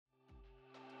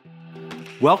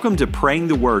Welcome to Praying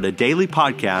the Word, a daily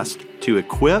podcast to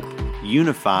equip,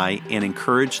 unify, and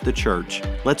encourage the church.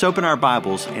 Let's open our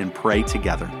Bibles and pray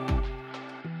together.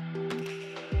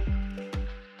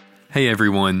 Hey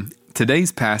everyone,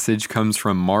 today's passage comes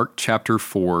from Mark chapter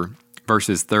 4,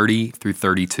 verses 30 through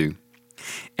 32.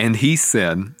 And he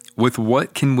said, "With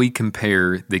what can we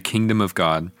compare the kingdom of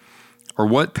God? Or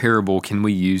what parable can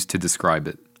we use to describe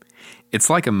it?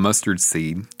 It's like a mustard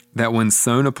seed that when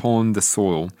sown upon the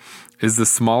soil is the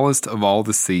smallest of all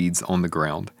the seeds on the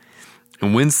ground.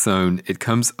 And when sown, it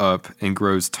comes up and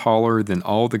grows taller than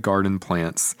all the garden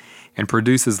plants and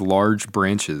produces large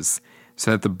branches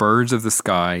so that the birds of the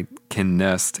sky can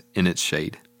nest in its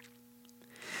shade."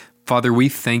 Father, we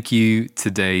thank you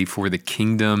today for the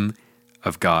kingdom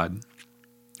of God.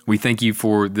 We thank you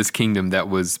for this kingdom that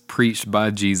was preached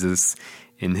by Jesus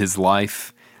in his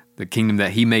life, the kingdom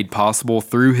that he made possible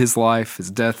through his life, his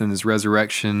death and his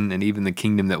resurrection, and even the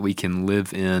kingdom that we can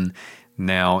live in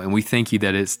now. And we thank you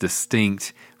that it's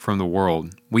distinct from the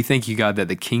world. We thank you, God, that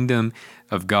the kingdom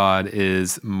of God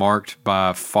is marked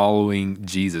by following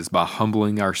Jesus, by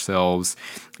humbling ourselves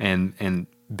and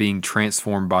being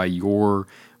transformed by your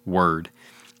word.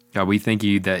 God, we thank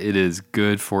you that it is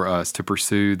good for us to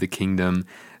pursue the kingdom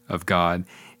of God.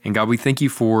 And God, we thank you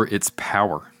for its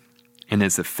power and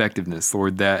its effectiveness,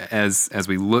 Lord, that as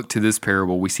we look to this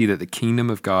parable, we see that the kingdom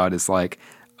of God is like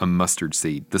a mustard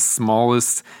seed, the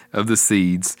smallest of the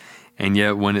seeds, and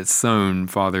yet when it's sown,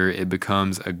 Father, it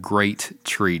becomes a great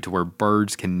tree to where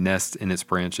birds can nest in its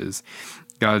branches.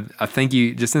 God, I thank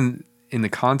you just in the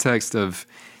context of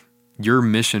your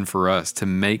mission for us to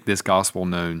make this gospel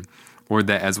known, Lord,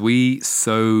 that as we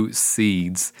sow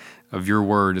seeds of your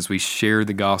word, as we share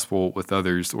the gospel with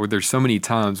others, or there's so many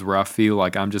times where I feel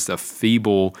like I'm just a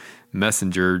feeble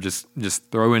messenger, just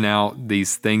throwing out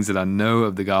these things that I know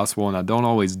of the gospel, and I don't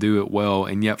always do it well.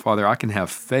 And yet, Father, I can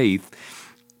have faith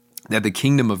that the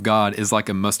kingdom of God is like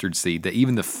a mustard seed, that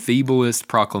even the feeblest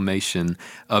proclamation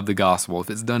of the gospel, if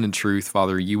it's done in truth,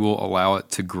 Father, you will allow it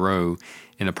to grow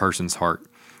in a person's heart.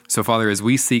 So, Father, as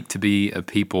we seek to be a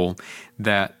people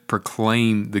that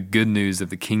proclaim the good news of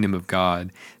the kingdom of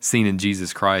God seen in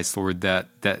Jesus Christ, Lord, that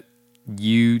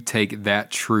you take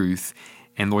that truth,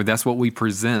 and Lord, that's what we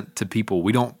present to people.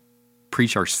 We don't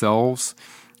preach ourselves.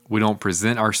 We don't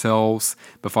present ourselves,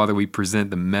 but Father, we present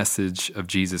the message of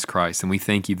Jesus Christ, and we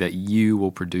thank you that you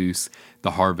will produce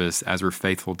the harvest as we're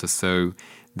faithful to sow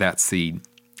that seed.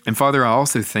 And Father, I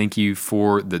also thank you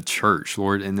for the church,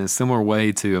 Lord, in a similar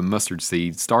way to a mustard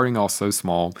seed, starting off so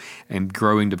small and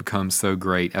growing to become so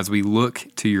great. As we look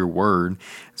to your word,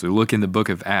 as we look in the book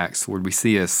of Acts, Lord, we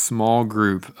see a small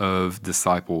group of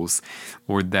disciples,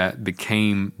 Lord, that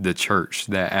became the church,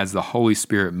 that as the Holy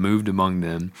Spirit moved among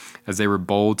them, as they were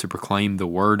bold to proclaim the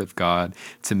word of God,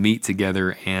 to meet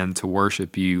together and to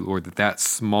worship you, Lord, that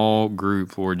small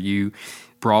group, Lord, you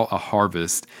brought a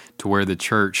harvest to where the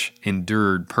church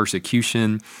endured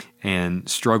persecution and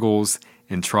struggles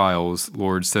and trials,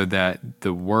 Lord, so that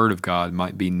the word of God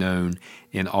might be known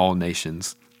in all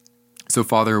nations. So,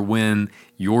 Father, when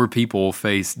your people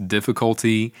face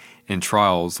difficulty and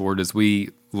trials, Lord, as we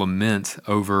lament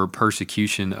over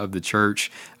persecution of the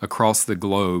church across the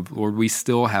globe, Lord, we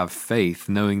still have faith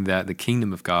knowing that the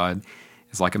kingdom of God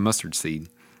is like a mustard seed.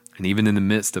 And even in the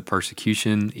midst of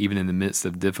persecution, even in the midst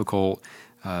of difficult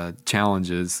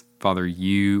challenges, Father,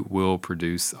 you will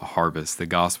produce a harvest. The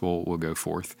gospel will go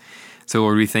forth. So,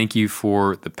 Lord, we thank you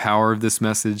for the power of this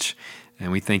message,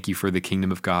 and we thank you for the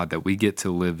kingdom of God that we get to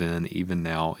live in even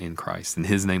now in Christ. In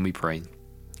his name we pray.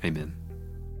 Amen.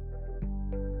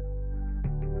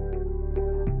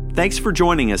 Thanks for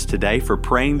joining us today for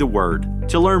Praying the Word.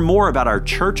 To learn more about our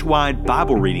church-wide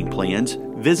Bible reading plans,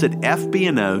 visit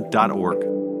FBNO.org.